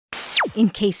in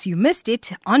case you missed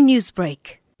it on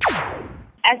Newsbreak.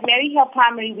 As Merryhill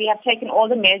Primary, we have taken all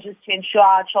the measures to ensure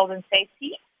our children's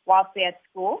safety whilst they're at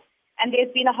school. And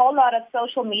there's been a whole lot of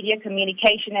social media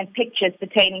communication and pictures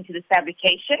pertaining to this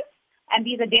fabrication. And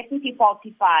these are definitely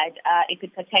falsified if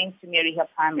it pertains to Merryhill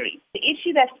Primary. The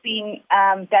issue that's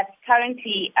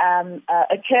currently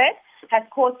occurred has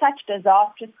caused such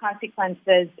disastrous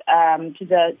consequences to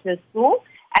the school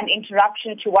and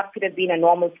interruption to what could have been a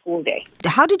normal school day.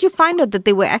 How did you find out that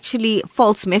they were actually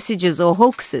false messages or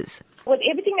hoaxes? With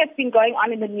everything that's been going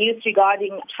on in the news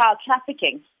regarding child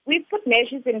trafficking, we've put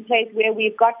measures in place where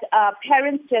we've got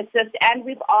parents to assist, and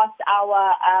we've asked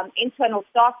our internal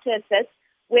staff to assist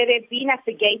where they've been at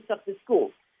the gates of the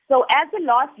school. So as the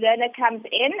last learner comes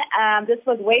in, this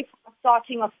was way before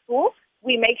starting of school,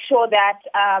 we make sure that,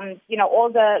 all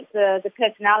the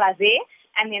personnel are there,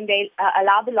 and then they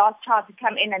allow the last child to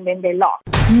come in, and then they lock.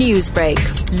 Newsbreak,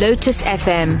 Lotus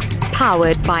FM,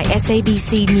 powered by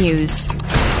SABC News.